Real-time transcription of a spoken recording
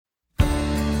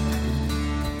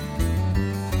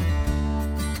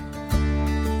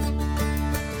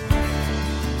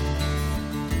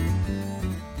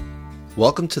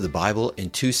Welcome to the Bible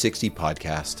in 260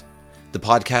 podcast, the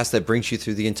podcast that brings you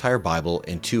through the entire Bible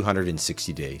in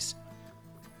 260 days.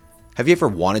 Have you ever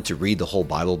wanted to read the whole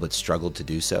Bible but struggled to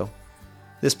do so?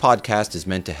 This podcast is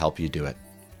meant to help you do it.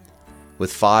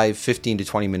 With 15 to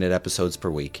 20 minute episodes per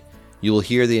week, you will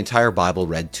hear the entire Bible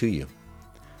read to you.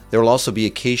 There will also be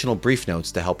occasional brief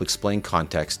notes to help explain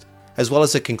context, as well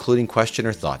as a concluding question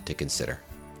or thought to consider.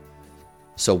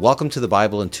 So welcome to the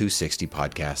Bible in 260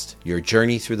 podcast, your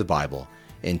journey through the Bible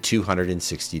in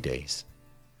 260 days.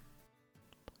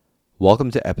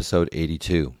 Welcome to episode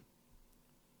 82.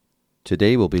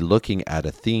 Today we'll be looking at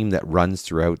a theme that runs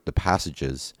throughout the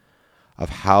passages of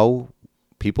how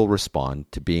people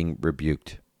respond to being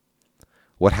rebuked.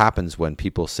 What happens when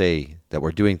people say that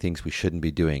we're doing things we shouldn't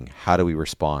be doing? How do we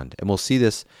respond? And we'll see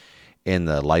this in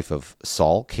the life of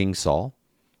Saul, King Saul,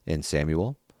 in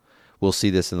Samuel. We'll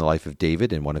see this in the life of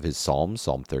David in one of his Psalms,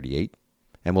 Psalm 38.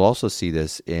 And we'll also see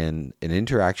this in an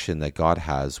interaction that God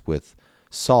has with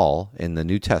Saul in the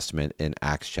New Testament in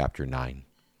Acts chapter 9.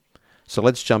 So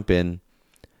let's jump in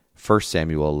 1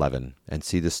 Samuel 11 and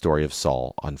see the story of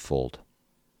Saul unfold.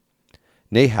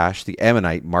 Nahash the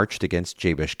Ammonite marched against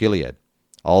Jabesh-Gilead.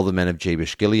 All the men of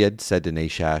Jabesh-Gilead said to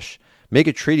Nahash, "Make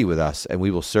a treaty with us, and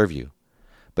we will serve you."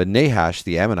 But Nahash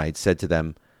the Ammonite said to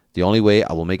them, "The only way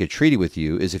I will make a treaty with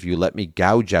you is if you let me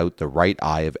gouge out the right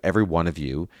eye of every one of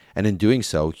you, and in doing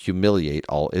so humiliate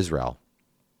all Israel."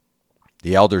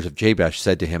 The elders of Jabesh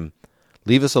said to him,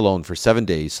 "Leave us alone for 7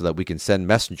 days so that we can send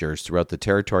messengers throughout the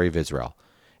territory of Israel.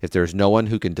 If there is no one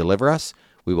who can deliver us,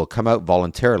 we will come out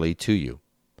voluntarily to you."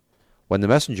 When the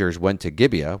messengers went to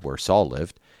Gibeah, where Saul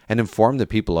lived, and informed the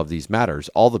people of these matters,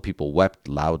 all the people wept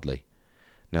loudly.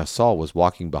 Now Saul was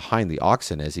walking behind the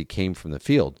oxen as he came from the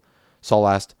field. Saul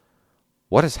asked,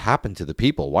 "What has happened to the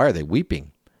people? Why are they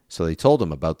weeping?" So they told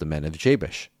him about the men of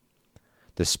Jabesh.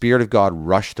 The Spirit of God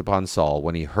rushed upon Saul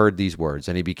when he heard these words,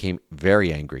 and he became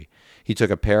very angry. He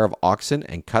took a pair of oxen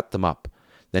and cut them up.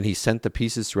 Then he sent the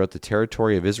pieces throughout the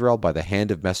territory of Israel by the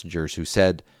hand of messengers who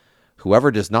said, "Whoever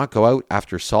does not go out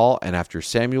after Saul and after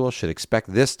Samuel should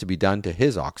expect this to be done to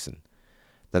his oxen."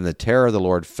 Then the terror of the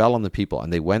Lord fell on the people,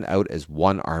 and they went out as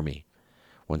one army.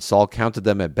 When Saul counted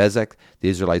them at Bezek, the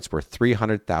Israelites were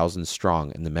 300,000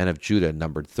 strong, and the men of Judah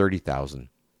numbered 30,000.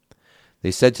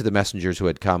 They said to the messengers who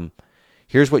had come,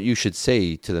 "Here's what you should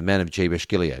say to the men of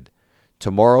Jabesh-Gilead.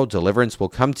 Tomorrow deliverance will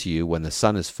come to you when the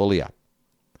sun is fully up."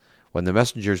 When the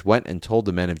messengers went and told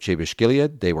the men of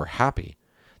Jabesh-Gilead, they were happy.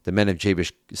 The men of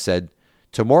Jabesh said,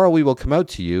 "Tomorrow we will come out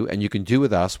to you, and you can do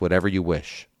with us whatever you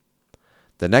wish."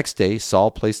 The next day Saul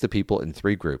placed the people in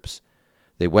 3 groups.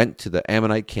 They went to the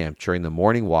Ammonite camp during the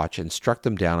morning watch and struck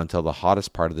them down until the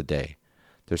hottest part of the day.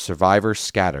 Their survivors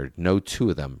scattered. No 2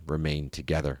 of them remained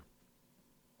together.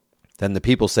 Then the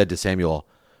people said to Samuel,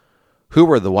 "Who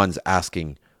were the ones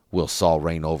asking, 'Will Saul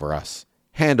reign over us?'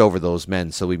 Hand over those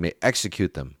men so we may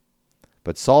execute them."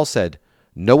 But Saul said,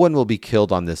 "No one will be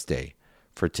killed on this day,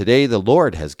 for today the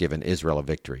Lord has given Israel a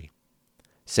victory."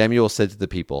 Samuel said to the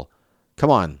people,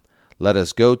 "Come on, let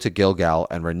us go to Gilgal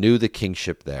and renew the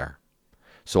kingship there."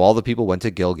 So all the people went to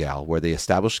Gilgal, where they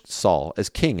established Saul as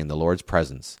king in the Lord's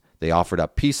presence. They offered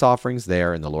up peace offerings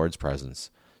there in the Lord's presence.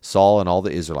 Saul and all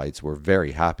the Israelites were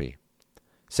very happy.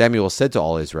 Samuel said to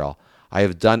all Israel, "I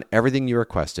have done everything you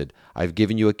requested. I have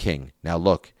given you a king. Now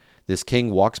look, this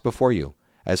king walks before you.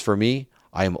 As for me,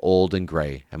 I am old and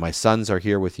gray, and my sons are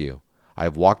here with you. I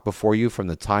have walked before you from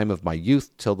the time of my youth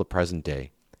till the present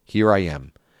day. Here I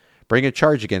am. Bring a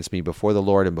charge against me before the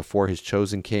Lord and before his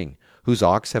chosen king. Whose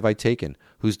ox have I taken?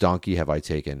 Whose donkey have I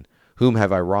taken? Whom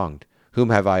have I wronged? Whom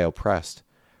have I oppressed?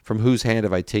 From whose hand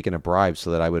have I taken a bribe so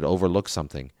that I would overlook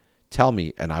something? Tell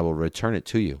me, and I will return it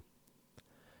to you."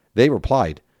 They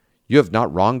replied, "You have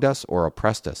not wronged us or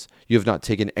oppressed us. You have not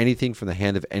taken anything from the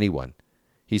hand of anyone."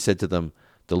 He said to them,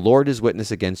 "The Lord is witness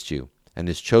against you, and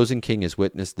his chosen king is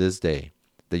witness this day,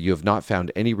 that you have not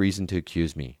found any reason to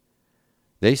accuse me."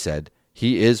 They said,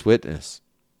 "He is witness."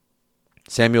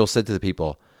 Samuel said to the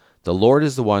people, "The Lord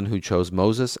is the one who chose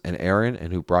Moses and Aaron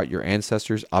and who brought your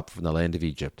ancestors up from the land of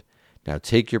Egypt. Now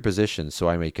take your position so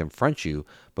I may confront you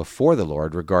before the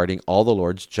Lord regarding all the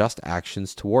Lord's just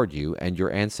actions toward you and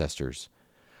your ancestors.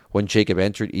 When Jacob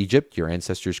entered Egypt, your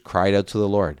ancestors cried out to the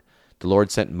Lord. The Lord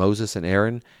sent Moses and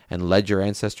Aaron and led your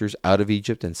ancestors out of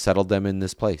Egypt and settled them in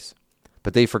this place.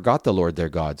 But they forgot the Lord their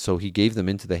God, so he gave them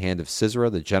into the hand of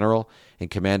Sisera the general in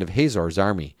command of Hazor's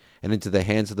army, and into the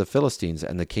hands of the Philistines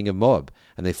and the king of Moab,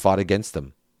 and they fought against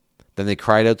them. Then they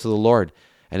cried out to the Lord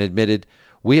and admitted,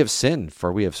 'We have sinned,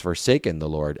 for we have forsaken the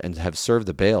Lord and have served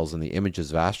the Baals and the images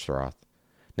of Ashtaroth.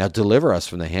 Now deliver us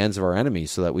from the hands of our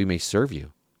enemies so that we may serve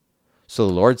you.' So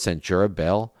the Lord sent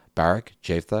Jerubbaal, Barak,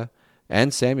 Jephthah,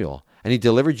 and Samuel, and he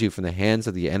delivered you from the hands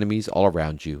of the enemies all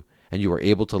around you, and you were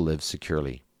able to live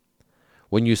securely.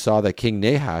 When you saw that King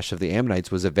Nahash of the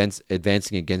Ammonites was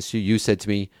advancing against you, you said to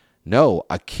me, 'No,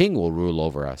 a king will rule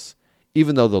over us,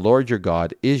 even though the Lord your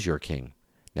God is your king.'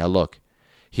 Now look,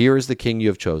 here is the king you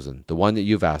have chosen, the one that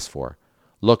you've asked for.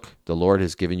 Look, the Lord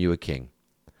has given you a king.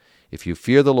 If you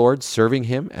fear the Lord, serving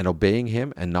him and obeying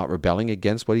him and not rebelling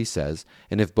against what he says,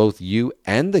 and if both you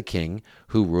and the king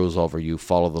who rules over you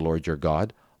follow the Lord your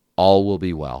God, all will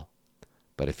be well.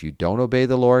 But if you don't obey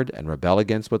the Lord and rebel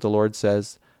against what the Lord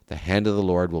says, the hand of the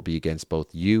Lord will be against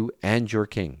both you and your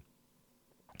king.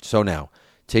 So now,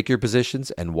 take your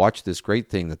positions and watch this great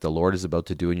thing that the Lord is about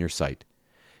to do in your sight.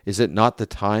 Is it not the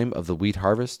time of the wheat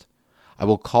harvest? I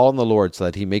will call on the Lord so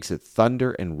that he makes it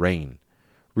thunder and rain.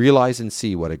 Realize and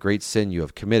see what a great sin you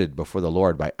have committed before the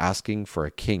Lord by asking for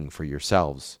a king for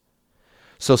yourselves."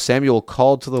 So Samuel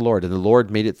called to the Lord, and the Lord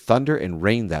made it thunder and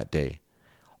rain that day.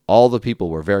 All the people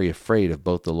were very afraid of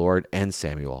both the Lord and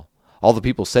Samuel. All the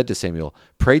people said to Samuel,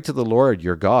 "Pray to the Lord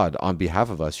your God on behalf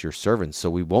of us, your servants, so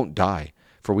we won't die,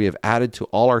 for we have added to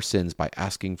all our sins by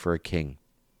asking for a king."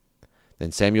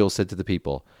 Then Samuel said to the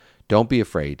people, "Don't be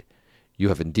afraid. You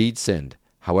have indeed sinned.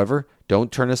 However,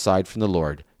 don't turn aside from the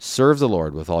Lord. Serve the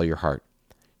Lord with all your heart.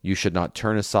 You should not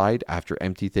turn aside after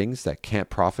empty things that can't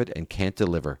profit and can't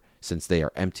deliver, since they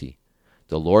are empty.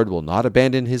 The Lord will not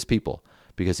abandon his people,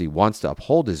 because he wants to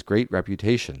uphold his great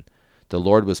reputation. The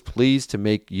Lord was pleased to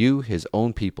make you his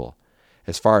own people.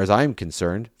 As far as I am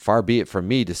concerned, far be it from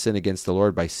me to sin against the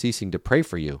Lord by ceasing to pray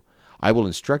for you. I will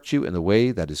instruct you in the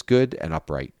way that is good and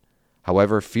upright.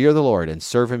 However, fear the Lord and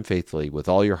serve him faithfully with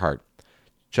all your heart.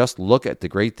 Just look at the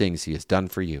great things he has done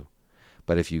for you.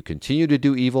 But if you continue to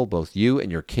do evil, both you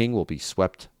and your king will be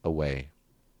swept away."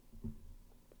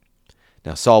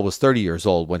 Now Saul was 30 years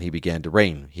old when he began to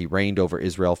reign. He reigned over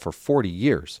Israel for 40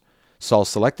 years. Saul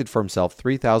selected for himself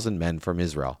 3,000 men from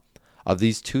Israel. Of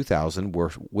these, 2,000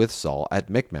 were with Saul at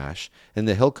Michmash in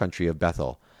the hill country of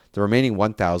Bethel. The remaining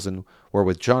 1,000 were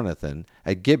with Jonathan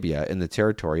at Gibeah in the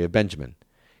territory of Benjamin.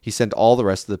 He sent all the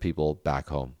rest of the people back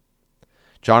home.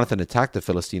 Jonathan attacked the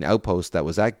Philistine outpost that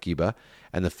was at Gibeah,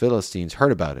 and the Philistines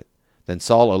heard about it. Then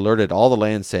Saul alerted all the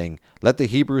land, saying, "Let the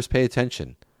Hebrews pay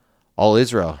attention." All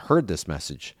Israel heard this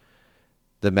message.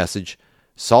 The message,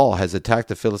 "Saul has attacked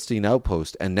the Philistine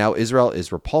outpost, and now Israel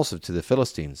is repulsive to the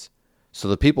Philistines." So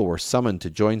the people were summoned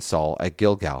to join Saul at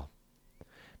Gilgal.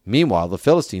 Meanwhile, the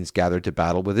Philistines gathered to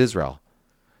battle with Israel.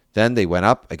 Then they went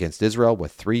up against Israel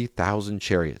with 3,000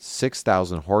 chariots,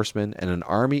 6,000 horsemen, and an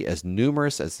army as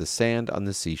numerous as the sand on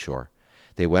the seashore.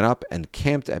 They went up and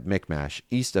camped at Michmash,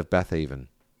 east of Bethaven.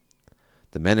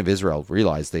 The men of Israel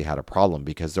realized they had a problem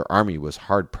because their army was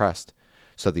hard-pressed.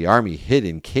 So the army hid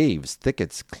in caves,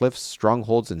 thickets, cliffs,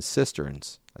 strongholds, and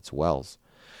cisterns. That's wells.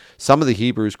 Some of the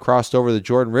Hebrews crossed over the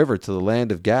Jordan River to the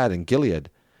land of Gad and Gilead.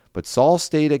 But Saul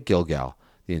stayed at Gilgal.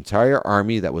 The entire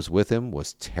army that was with him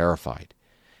was terrified.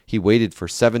 He waited for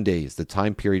 7 days, the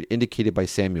time period indicated by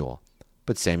Samuel.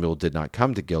 But Samuel did not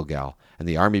come to Gilgal, and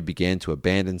the army began to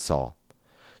abandon Saul.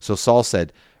 So Saul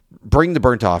said, "Bring the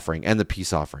burnt offering and the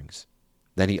peace offerings."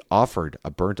 Then he offered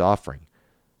a burnt offering.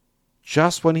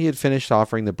 Just when he had finished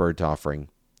offering the burnt offering,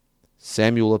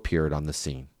 Samuel appeared on the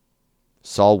scene.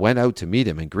 Saul went out to meet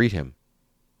him and greet him.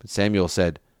 But Samuel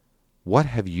said, "What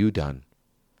have you done?"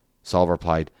 Saul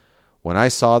replied, "When I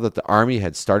saw that the army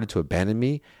had started to abandon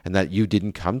me, and that you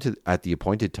didn't come at the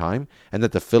appointed time, and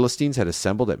that the Philistines had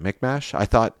assembled at Michmash, I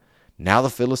thought, now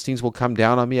the Philistines will come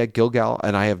down on me at Gilgal,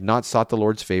 and I have not sought the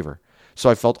Lord's favor.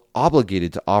 So I felt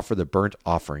obligated to offer the burnt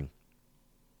offering."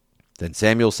 Then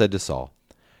Samuel said to Saul,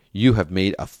 "You have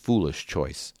made a foolish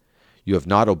choice. You have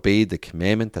not obeyed the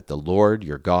commandment that the Lord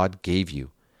your God gave you.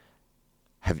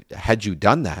 Had you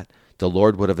done that, the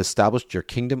Lord would have established your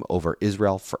kingdom over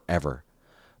Israel forever.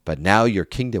 But now your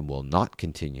kingdom will not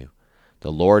continue.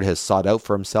 The Lord has sought out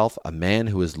for himself a man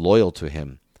who is loyal to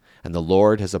him, and the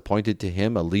Lord has appointed to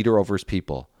him a leader over his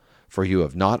people, for you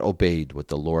have not obeyed what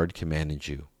the Lord commanded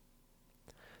you."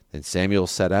 Then Samuel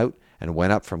set out and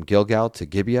went up from Gilgal to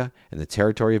Gibeah in the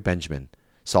territory of Benjamin.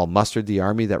 Saul mustered the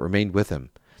army that remained with him.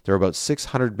 There were about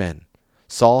 600 men.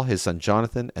 Saul, his son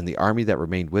Jonathan, and the army that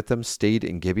remained with them stayed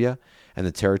in Gibeah and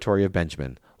the territory of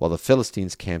Benjamin, while the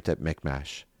Philistines camped at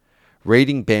Michmash.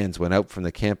 Raiding bands went out from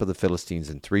the camp of the Philistines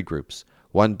in 3 groups.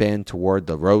 One band toward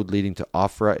the road leading to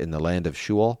Ophrah in the land of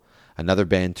Shual, another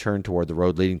band turned toward the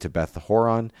road leading to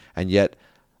Beth-horon, and yet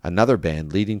another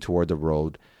band leading toward the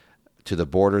road to the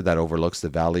border that overlooks the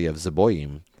valley of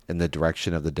Zeboim in the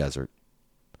direction of the desert.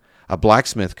 A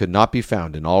blacksmith could not be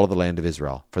found in all of the land of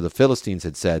Israel, for the Philistines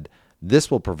had said,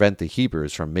 This will prevent the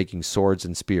Hebrews from making swords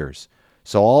and spears.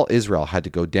 So all Israel had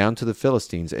to go down to the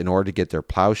Philistines in order to get their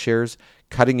plowshares,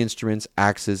 cutting instruments,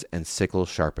 axes, and sickles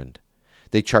sharpened.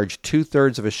 They charged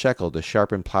 2/3 of a shekel to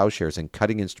sharpen plowshares and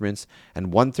cutting instruments,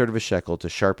 and 1/3 of a shekel to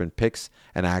sharpen picks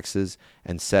and axes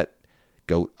and set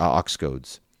ox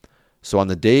goads. So on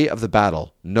the day of the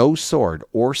battle, no sword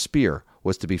or spear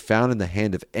was to be found in the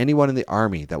hand of anyone in the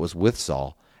army that was with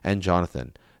Saul and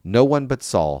Jonathan. No one but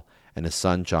Saul and his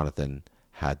son Jonathan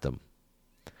had them.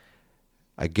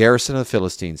 A garrison of the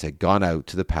Philistines had gone out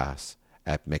to the pass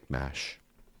at Michmash.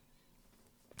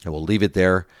 And we'll leave it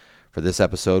there for this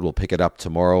episode. We'll pick it up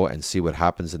tomorrow and see what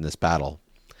happens in this battle.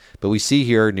 But we see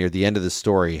here near the end of the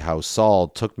story how Saul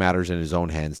took matters in his own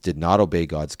hands, did not obey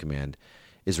God's command,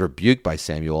 is rebuked by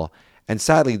Samuel, and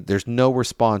sadly there's no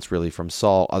response really from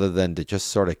Saul other than to just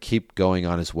sort of keep going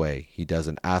on his way. He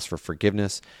doesn't ask for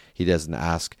forgiveness. He doesn't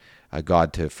ask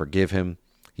God to forgive him.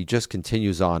 He just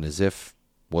continues on as if,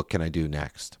 what can I do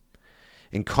next?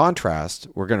 In contrast,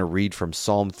 we're going to read from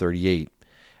Psalm 38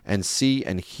 and see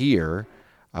and hear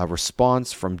a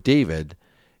response from David,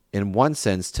 in one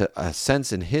sense, to a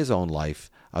sense in his own life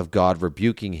of God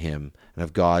rebuking him and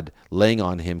of God laying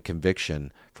on him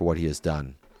conviction for what he has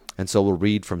done. And so we'll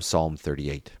read from Psalm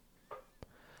 38.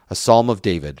 A psalm of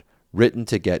David, written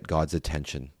to get God's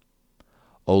attention.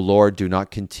 O Lord, do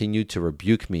not continue to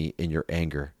rebuke me in your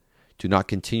anger. Do not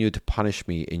continue to punish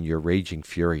me in your raging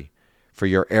fury. For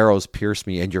your arrows pierce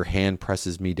me and your hand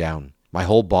presses me down. My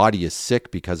whole body is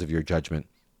sick because of your judgment.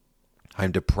 I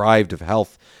am deprived of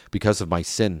health because of my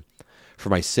sin. For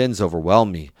my sins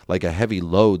overwhelm me. Like a heavy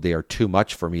load, they are too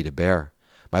much for me to bear.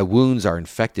 My wounds are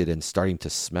infected and starting to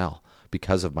smell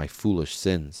because of my foolish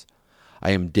sins.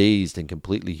 I am dazed and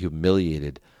completely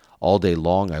humiliated. All day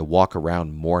long I walk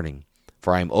around mourning,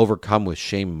 for I am overcome with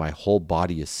shame and my whole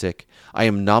body is sick. I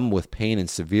am numb with pain and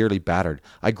severely battered.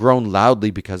 I groan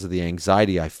loudly because of the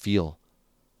anxiety I feel.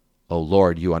 O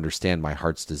Lord, you understand my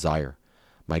heart's desire.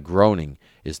 My groaning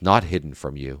is not hidden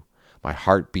from you. My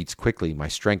heart beats quickly. My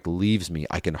strength leaves me.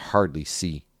 I can hardly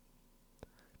see.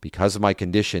 Because of my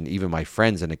condition, even my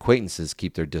friends and acquaintances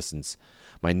keep their distance.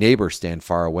 My neighbors stand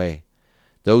far away.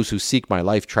 Those who seek my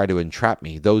life try to entrap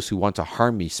me. Those who want to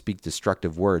harm me speak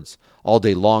destructive words. All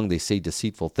day long they say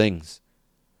deceitful things.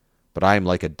 But I am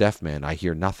like a deaf man. I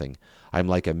hear nothing. I am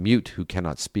like a mute who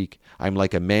cannot speak. I am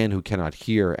like a man who cannot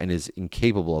hear and is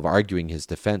incapable of arguing his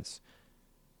defense.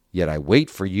 Yet I wait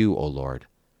for you, O Lord.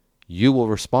 You will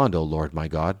respond, O Lord, my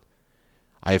God.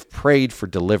 I have prayed for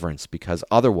deliverance, because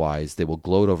otherwise they will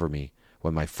gloat over me.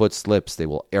 When my foot slips, they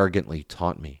will arrogantly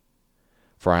taunt me.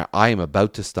 For I am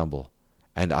about to stumble,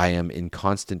 and I am in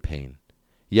constant pain.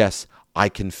 Yes, I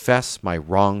confess my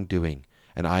wrongdoing,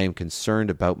 and I am concerned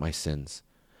about my sins.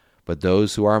 But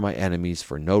those who are my enemies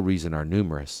for no reason are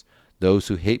numerous. Those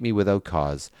who hate me without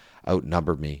cause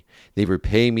outnumber me. They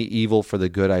repay me evil for the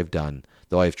good I have done.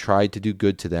 Though I have tried to do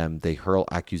good to them, they hurl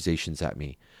accusations at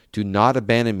me. Do not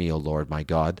abandon me, O Lord, my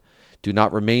God. Do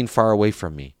not remain far away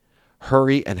from me.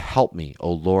 Hurry and help me,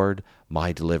 O Lord,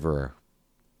 my deliverer.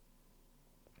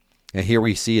 And here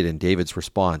we see it in David's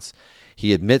response.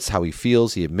 He admits how he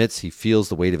feels. He admits he feels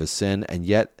the weight of his sin, and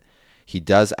yet he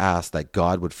does ask that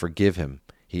God would forgive him.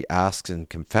 He asks and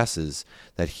confesses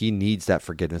that he needs that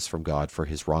forgiveness from God for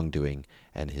his wrongdoing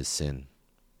and his sin.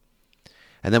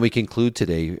 And then we conclude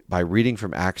today by reading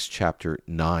from Acts chapter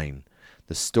 9,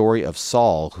 the story of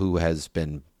Saul, who has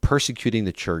been persecuting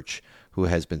the church, who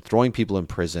has been throwing people in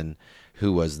prison,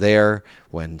 who was there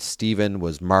when Stephen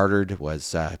was martyred,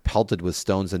 was pelted with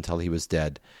stones until he was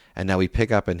dead. And now we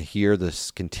pick up and hear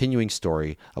this continuing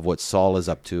story of what Saul is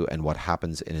up to and what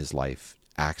happens in his life.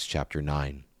 Acts chapter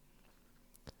 9.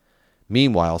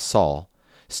 Meanwhile, Saul,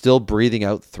 still breathing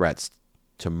out threats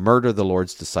to murder the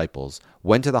Lord's disciples,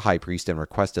 went to the high priest and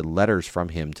requested letters from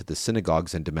him to the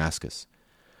synagogues in Damascus,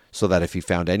 so that if he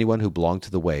found anyone who belonged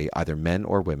to the way, either men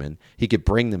or women, he could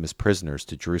bring them as prisoners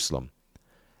to Jerusalem.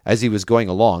 As he was going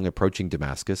along, approaching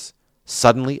Damascus,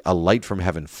 suddenly a light from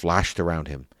heaven flashed around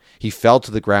him. He fell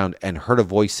to the ground and heard a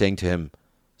voice saying to him,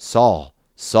 Saul,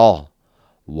 Saul,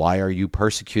 why are you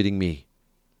persecuting me?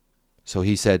 So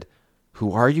he said,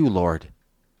 Who are you, Lord?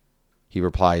 He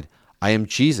replied, I am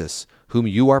Jesus, whom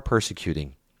you are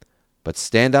persecuting. But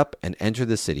stand up and enter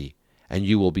the city, and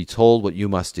you will be told what you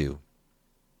must do.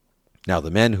 Now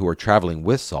the men who were traveling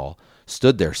with Saul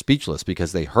stood there speechless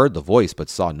because they heard the voice but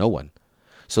saw no one.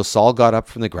 So Saul got up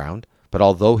from the ground, but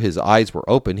although his eyes were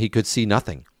open, he could see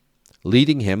nothing.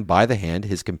 Leading him by the hand,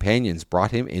 his companions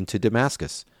brought him into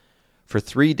Damascus. For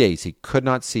 3 days he could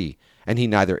not see, and he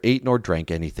neither ate nor drank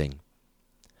anything.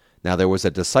 Now there was a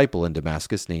disciple in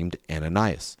Damascus named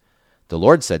Ananias. The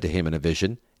Lord said to him in a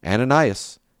vision,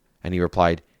 Ananias. And he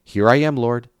replied, Here I am,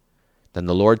 Lord. Then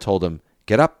the Lord told him,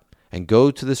 Get up and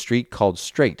go to the street called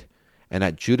Straight, and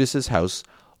at Judas's house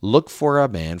look for a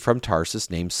man from Tarsus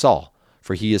named Saul,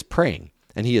 for he is praying.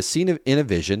 And he has seen in a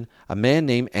vision a man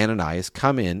named Ananias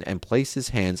come in and place his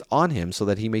hands on him so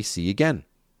that he may see again.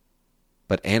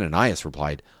 But Ananias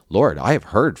replied, Lord, I have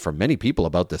heard from many people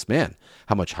about this man,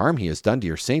 how much harm he has done to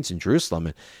your saints in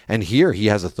Jerusalem, and here he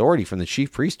has authority from the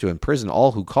chief priest to imprison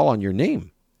all who call on your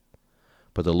name.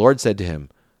 But the Lord said to him,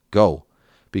 Go,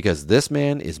 because this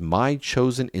man is my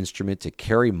chosen instrument to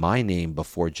carry my name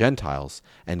before Gentiles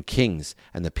and kings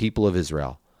and the people of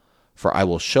Israel. For I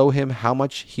will show him how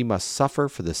much he must suffer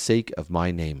for the sake of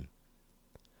my name.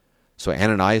 So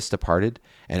Ananias departed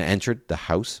and entered the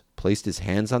house, placed his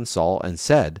hands on Saul, and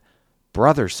said,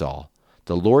 Brother Saul,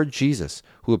 the Lord Jesus,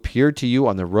 who appeared to you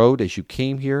on the road as you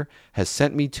came here, has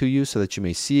sent me to you so that you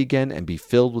may see again and be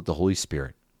filled with the Holy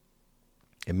Spirit.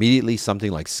 Immediately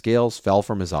something like scales fell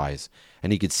from his eyes,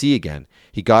 and he could see again.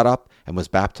 He got up and was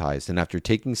baptized, and after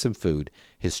taking some food,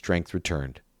 his strength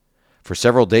returned. For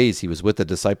several days he was with the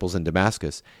disciples in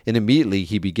Damascus, and immediately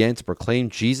he began to proclaim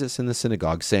Jesus in the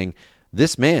synagogue, saying,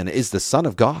 This man is the Son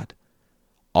of God.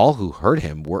 All who heard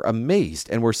him were amazed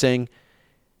and were saying,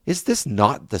 Is this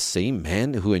not the same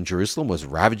man who in Jerusalem was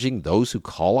ravaging those who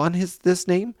call on this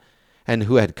name, and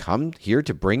who had come here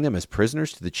to bring them as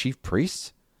prisoners to the chief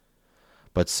priests?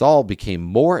 But Saul became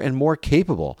more and more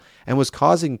capable and was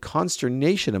causing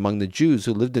consternation among the Jews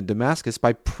who lived in Damascus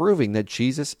by proving that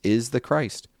Jesus is the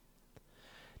Christ.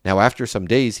 Now after some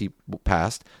days he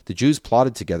passed, the Jews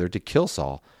plotted together to kill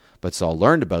Saul, but Saul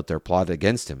learned about their plot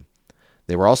against him.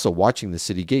 They were also watching the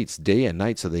city gates day and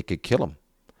night so they could kill him.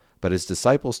 But his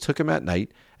disciples took him at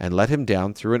night and let him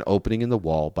down through an opening in the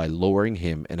wall by lowering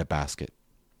him in a basket.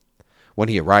 When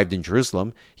he arrived in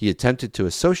Jerusalem, he attempted to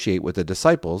associate with the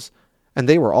disciples, and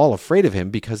they were all afraid of him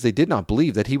because they did not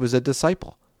believe that he was a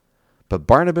disciple. But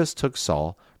Barnabas took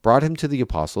Saul, brought him to the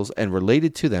apostles, and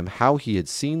related to them how he had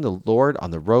seen the Lord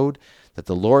on the road, that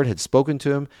the Lord had spoken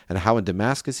to him, and how in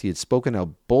Damascus he had spoken out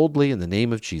boldly in the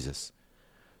name of Jesus.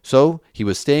 So he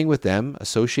was staying with them,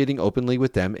 associating openly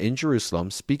with them in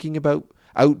Jerusalem, speaking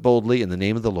out boldly in the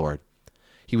name of the Lord.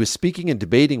 He was speaking and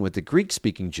debating with the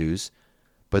Greek-speaking Jews,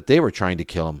 but they were trying to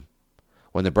kill him.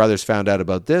 When the brothers found out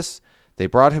about this, they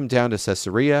brought him down to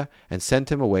Caesarea and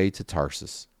sent him away to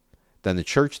Tarsus. Then the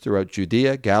church throughout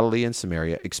Judea, Galilee, and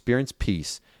Samaria experienced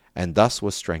peace, and thus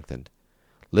was strengthened.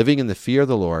 Living in the fear of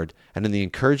the Lord and in the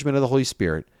encouragement of the Holy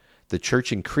Spirit, the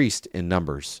church increased in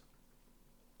numbers.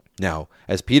 Now,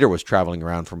 as Peter was traveling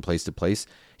around from place to place,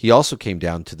 he also came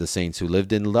down to the saints who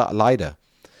lived in Lydda.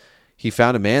 He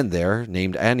found a man there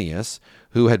named Aeneas,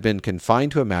 who had been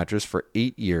confined to a mattress for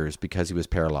 8 years because he was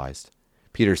paralyzed.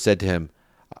 Peter said to him,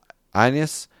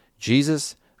 Aeneas,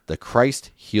 Jesus, the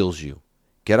Christ, heals you.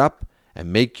 Get up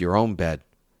and make your own bed.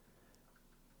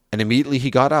 And immediately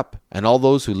he got up, and all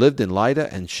those who lived in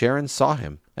Lydda and Sharon saw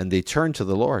him, and they turned to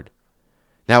the Lord.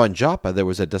 Now in Joppa there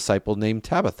was a disciple named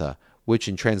Tabitha, which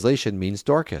in translation means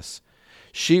Dorcas.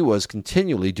 She was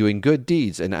continually doing good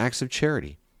deeds and acts of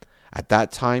charity. At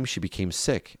that time she became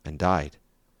sick and died.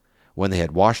 When they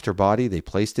had washed her body, they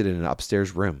placed it in an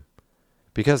upstairs room.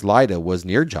 Because Lydda was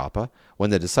near Joppa, when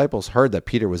the disciples heard that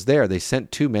Peter was there, they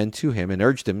sent 2 men to him and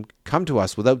urged him, Come to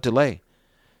us without delay.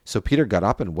 So Peter got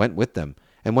up and went with them,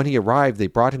 and when he arrived, they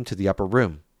brought him to the upper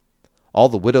room. All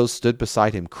the widows stood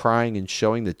beside him, crying and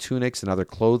showing the tunics and other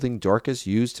clothing Dorcas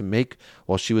used to make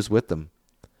while she was with them.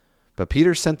 But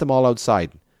Peter sent them all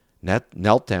outside,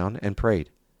 knelt down, and prayed.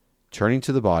 Turning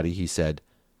to the body, he said,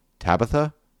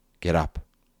 Tabitha, get up.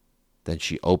 Then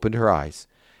she opened her eyes,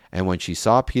 and when she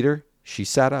saw Peter, she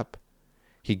sat up.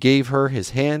 He gave her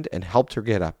his hand and helped her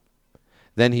get up.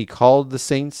 Then he called the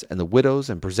saints and the widows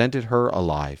and presented her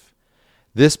alive.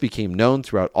 This became known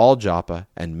throughout all Joppa,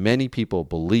 and many people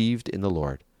believed in the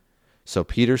Lord. So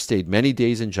Peter stayed many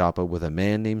days in Joppa with a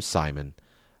man named Simon,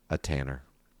 a tanner.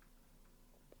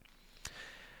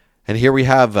 And here we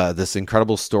have this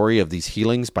incredible story of these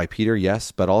healings by Peter,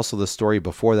 yes, but also the story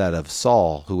before that of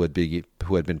Saul, who had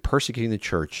been persecuting the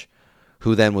church,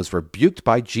 who then was rebuked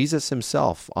by Jesus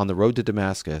himself on the road to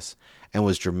Damascus, and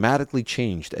was dramatically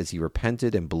changed as he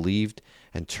repented and believed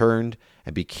and turned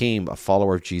and became a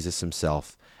follower of Jesus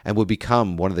himself, and would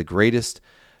become one of the greatest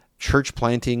church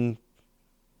planting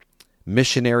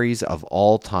missionaries of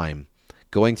all time,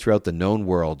 going throughout the known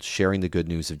world, sharing the good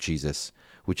news of Jesus,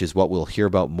 which is what we'll hear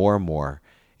about more and more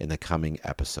in the coming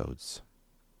episodes.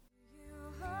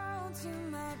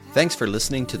 Thanks for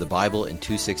listening to the Bible in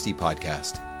 260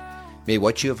 podcast. May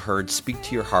what you have heard speak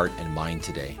to your heart and mind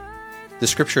today. The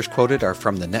scriptures quoted are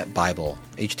from the Net Bible,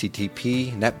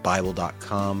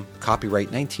 http://netbible.com,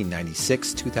 copyright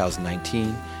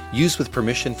 1996-2019, used with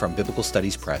permission from Biblical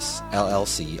Studies Press,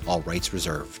 LLC, all rights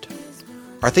reserved.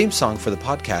 Our theme song for the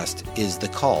podcast is The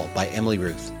Call by Emily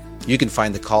Ruth. You can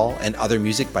find The Call and other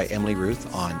music by Emily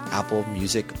Ruth on Apple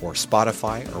Music or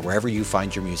Spotify or wherever you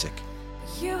find your music.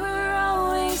 You